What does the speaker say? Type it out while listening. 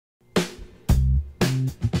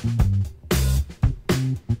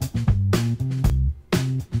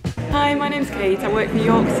Hi, my name's Kate. I work for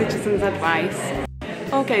York Citizens Advice.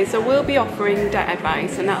 Okay, so we'll be offering debt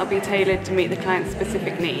advice, and that'll be tailored to meet the client's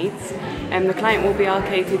specific needs. The client will be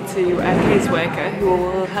allocated to a caseworker who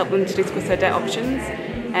will help them to discuss their debt options,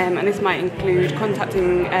 and this might include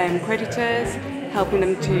contacting creditors, helping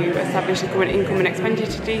them to establish the current income and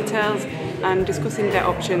expenditure details, and discussing debt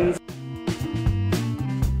options.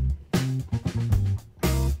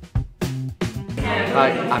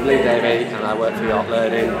 Hi, I'm Lee Davey and I work for York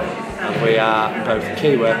Learning, and we are both a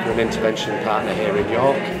key worker and intervention partner here in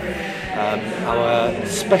York. Our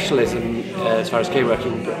specialism as far as key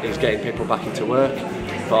working is getting people back into work,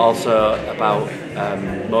 but also about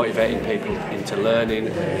motivating people into learning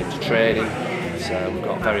and into training. So we've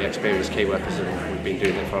got very experienced key workers and we've been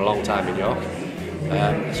doing it for a long time in York.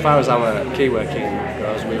 As far as our key working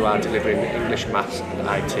goes, we are delivering English, Maths and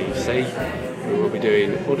ITC. We will be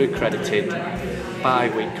doing unaccredited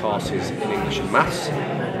bi-week courses in English and Maths.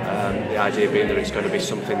 The idea being that it's going to be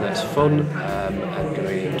something that's fun and going to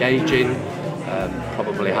be engaging,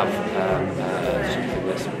 probably have something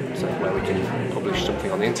that's where we can publish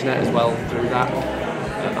something on the internet as well through that.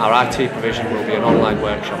 Our IT provision will be an online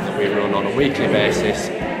workshop that we run on a weekly basis,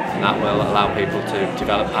 and that will allow people to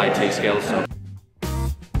develop IT skills.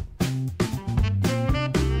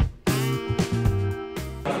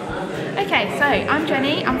 Okay, so I'm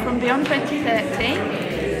Jenny, I'm from Beyond 2030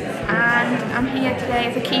 and I'm here today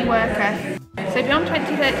as a key worker. So Beyond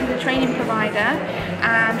 2030 is a training provider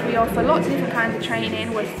and we offer lots of different kinds of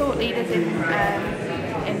training. We're thought leaders in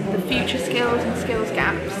the future skills and skills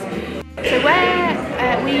gaps. So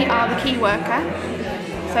we are the key worker,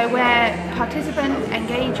 so we're participant,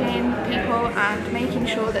 engaging people and making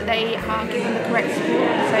sure that they are given the correct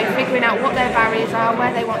support. So figuring out what their barriers are,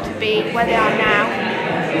 where they want to be, where they are now,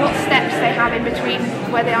 what steps they have in between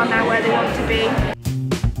where they are now, where they want to be.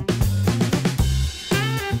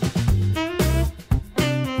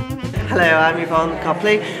 Hello, I'm Yvonne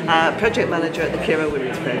Copley, Project Manager at the Kira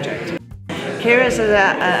Women's Project. Kira is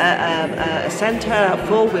a centre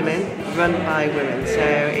for women run by women, so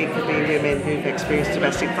it could be women who've experienced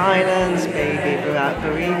domestic violence, maybe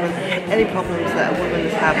bereavement, any problems that a woman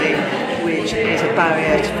is having which is a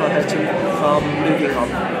barrier for her from moving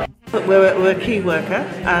on. But we're a key worker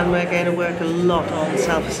and we're going to work a lot on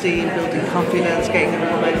self-esteem, building confidence, getting a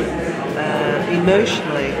woman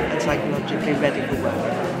emotionally and psychologically ready for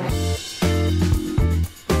work.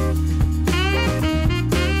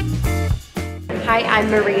 Hi, I'm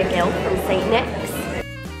Maria Gill from St Nick's.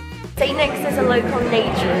 St Nick's is a local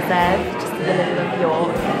nature reserve just in the middle of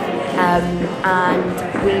York,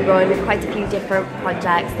 and we run quite a few different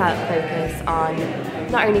projects that focus on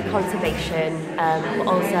not only conservation but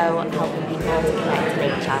also helping people to connect to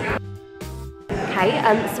nature. Okay,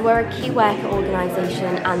 so we're a key worker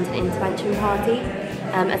organisation and an intervention party.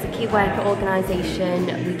 As a key worker organisation,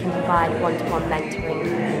 we can provide one-to-one mentoring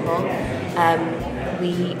for people.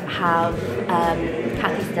 We have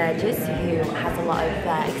Cathy Sturgis, who has a lot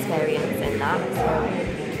of experience in that,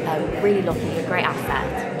 so really lucky, a great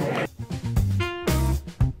asset.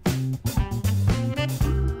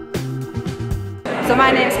 So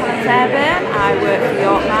my name's Helen Fairbairn. I work for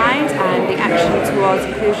York Mind. I'm the Action Towards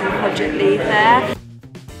Inclusion project lead there.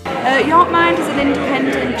 York Mind is an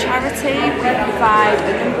independent charity. We provide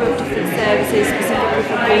a number of different services specifically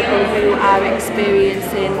for people who are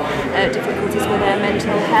experiencing difficulties with their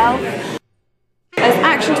mental health. As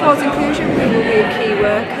Action Towards Inclusion, we will be a key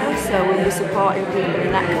worker, so we'll be supporting people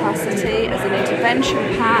in that capacity. As an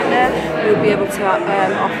intervention partner, we'll be able to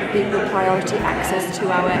offer people priority access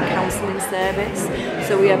to our counselling service.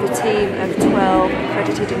 So we have a team of 12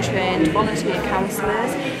 accredited and trained volunteer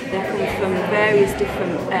counsellors. They come from various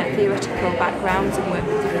different theoretical backgrounds and work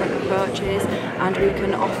with different approaches, and we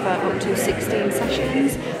can offer up to 16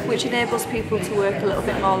 sessions, which enables people to work a little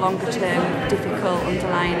bit more longer term with difficult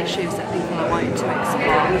underlying issues that people are wanting to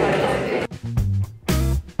explore.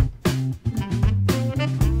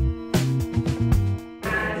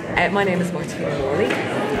 My name is Martina Morley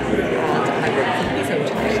and I work for His Own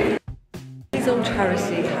Charity. His Own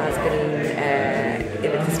Charity has been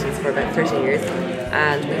in existence for about 30 years,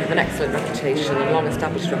 and we have an excellent reputation, a long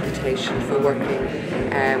established reputation for working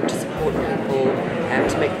to support people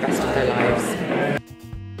to make the best of their lives.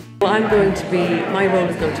 Well, my role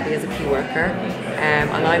is going to be as a key worker, and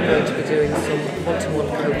I'm going to be doing some one-to-one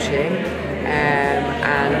coaching, and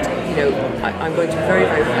I'm going to be very,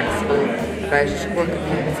 very flexible about working with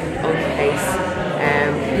people at their own pace,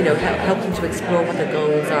 help them to explore what their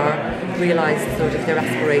goals are, realise sort of their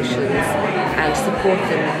aspirations, and support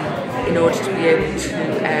them in order to be able to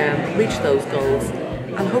reach those goals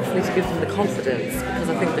and hopefully to give them the confidence, because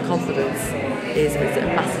I think the confidence is a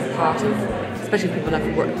massive part of, especially people that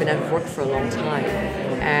have been out of work for a long time.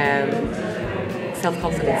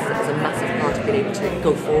 Self-confidence is a massive part of being able to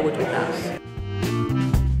go forward with that.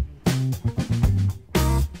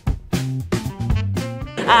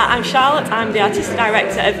 I'm Charlotte, I'm the Artistic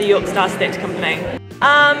Director of the York Stars Theatre Company.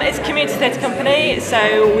 It's a community theatre company,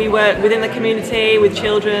 so we work within the community, with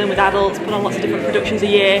children, with adults, put on lots of different productions a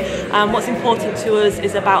year. What's important to us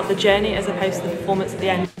is about the journey as opposed to the performance at the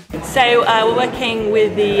end. So we're working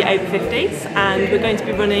with the over 50s, and we're going to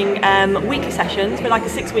be running weekly sessions for like a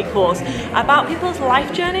 6-week course about people's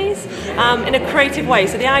life journeys in a creative way.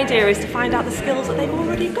 So the idea is to find out the skills that they've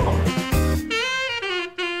already got.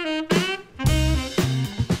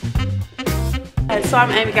 So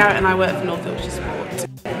I'm Amy Garrett and I work for North Yorkshire Sport.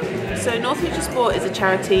 So North Yorkshire Sport is a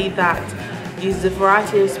charity that uses a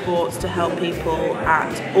variety of sports to help people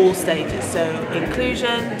at all stages. So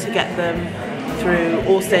inclusion, to get them through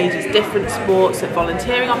all stages, different sports, so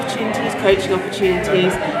volunteering opportunities, coaching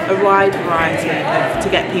opportunities, a wide variety to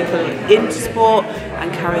get people into sport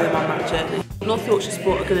and carry them on that journey. What North Yorkshire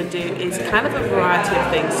Sport are going to do is kind of a variety of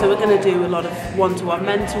things. So we're going to do a lot of one-to-one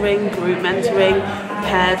mentoring, group mentoring,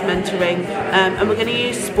 paired mentoring, and we're going to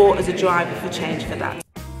use sport as a driver for change for that.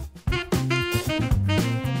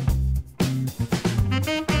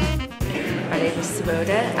 My name is Simona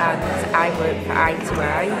and I work for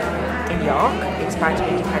I2I in York, Inspired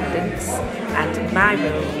Independence, and my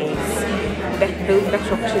role is building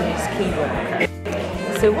better opportunities key worker.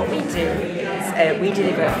 So what we do is we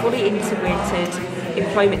deliver a fully integrated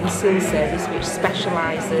employment and skills service which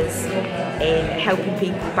specialises in helping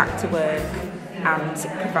people back to work and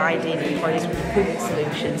providing employers with recruitment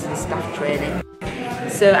solutions and staff training.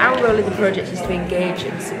 So our role in the project is to engage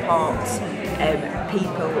and support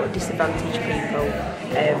people, disadvantaged people,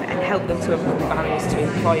 and help them to overcome barriers to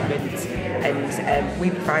employment. And we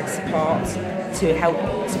provide support to help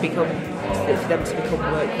for them to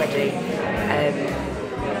become work ready.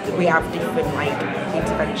 We have different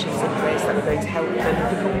interventions in place that we're going to help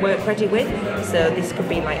them become work ready with. So this could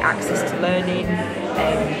be access to learning,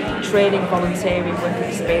 training, volunteering, work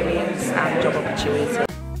experience and job opportunity.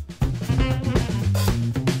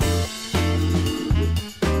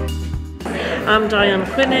 I'm Diane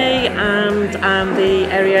Quinney and I'm the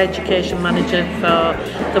Area Education Manager for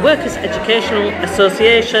the Workers' Educational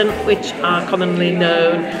Association, which are commonly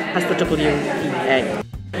known as the WEA.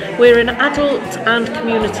 We're an adult and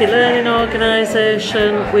community learning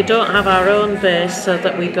organisation. We don't have our own base, so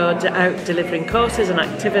that we go out delivering courses and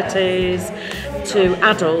activities to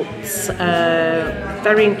adults,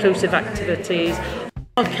 very inclusive activities.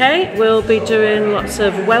 Okay, we'll be doing lots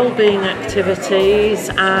of wellbeing activities,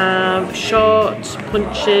 short,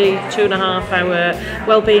 punchy, 2.5-hour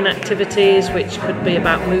wellbeing activities, which could be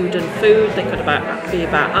about mood and food, they could be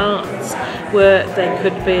about arts work, they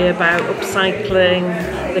could be about upcycling,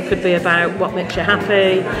 they could be about what makes you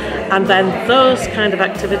happy, and then those kind of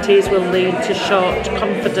activities will lead to short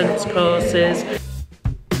confidence courses.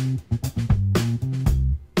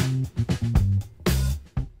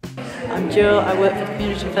 I'm Jo, I work for the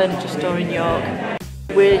Community Furniture Store in York.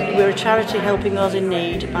 We're a charity helping those in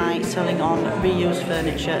need by selling on reused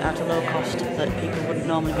furniture at a low cost that people wouldn't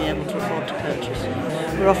normally be able to afford to purchase.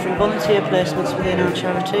 We're offering volunteer placements within our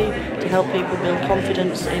charity to help people build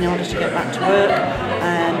confidence in order to get back to work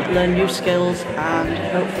and learn new skills and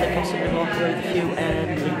hopefully possibly walk away with a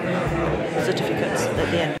few certificates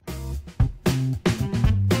at the end.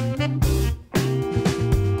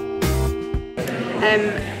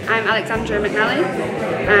 I'm Alexandra McNally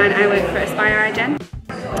and I work for Aspire iGen.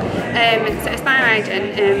 So Aspire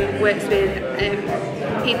iGen works with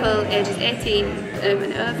people ages 18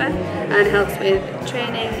 and over and helps with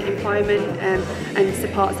training, employment and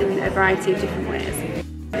supports in a variety of different ways.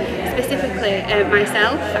 Specifically,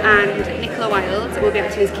 myself and Nicola Wild will be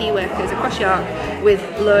acting as key workers across York with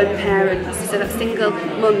lone parents, so that's single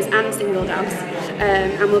mums and single dads,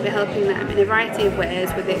 and we'll be helping them in a variety of ways,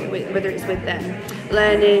 whether it's with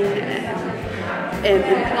learning,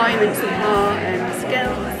 employment support and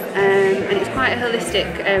skills, and it's quite a holistic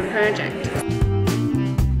project.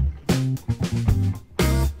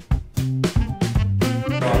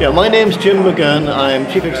 Yeah, my name's Jim McGurn.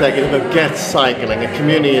 I'm Chief Executive of Get Cycling, a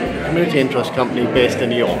community interest company based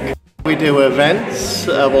in York. We do events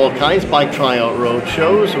of all kinds, bike tryout road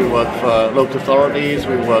shows. We work for local authorities,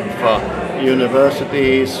 we work for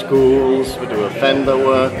universities, schools, we do offender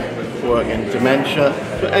work in dementia,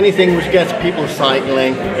 anything which gets people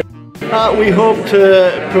cycling. We hope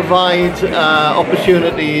to provide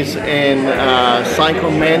opportunities in cycle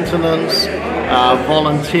maintenance,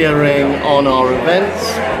 volunteering on our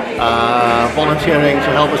events, volunteering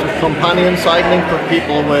to help us with companion cycling for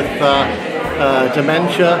people with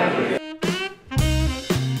dementia.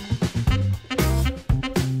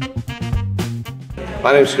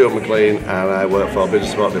 My name is Stuart McLean and I work for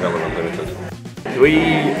Business Sport Development Limited. We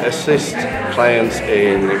assist clients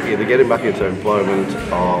in either getting back into employment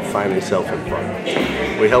or finding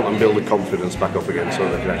self-employment. We help them build the confidence back up again so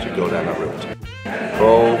they can actually go down that route.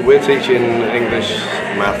 Well, we're teaching English,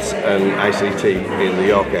 Maths and ICT in the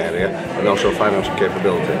York area and also financial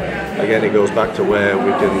capability. Again, it goes back to where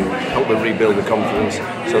we can help them rebuild the confidence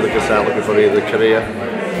so they can start looking for either a career,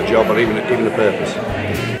 a job or even a purpose.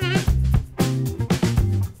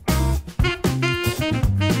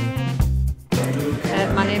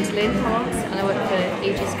 My name's Lynn Hawes and I work for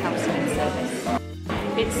Aegis Counselling Service.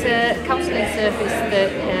 It's a counselling service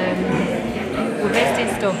that we're based in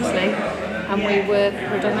Stokesley and we work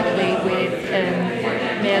predominantly with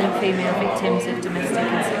male and female victims of domestic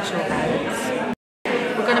and sexual violence.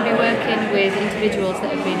 We're going to be working with individuals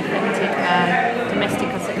that have been affected by domestic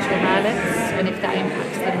or sexual violence and if that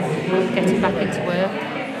impacts them getting back into work.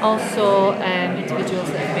 Also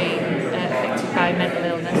individuals that have been affected by mental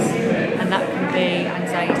illness and that can be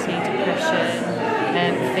anxiety, depression,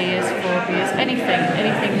 fears, phobias, anything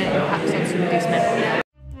that impacts on somebody's mental health.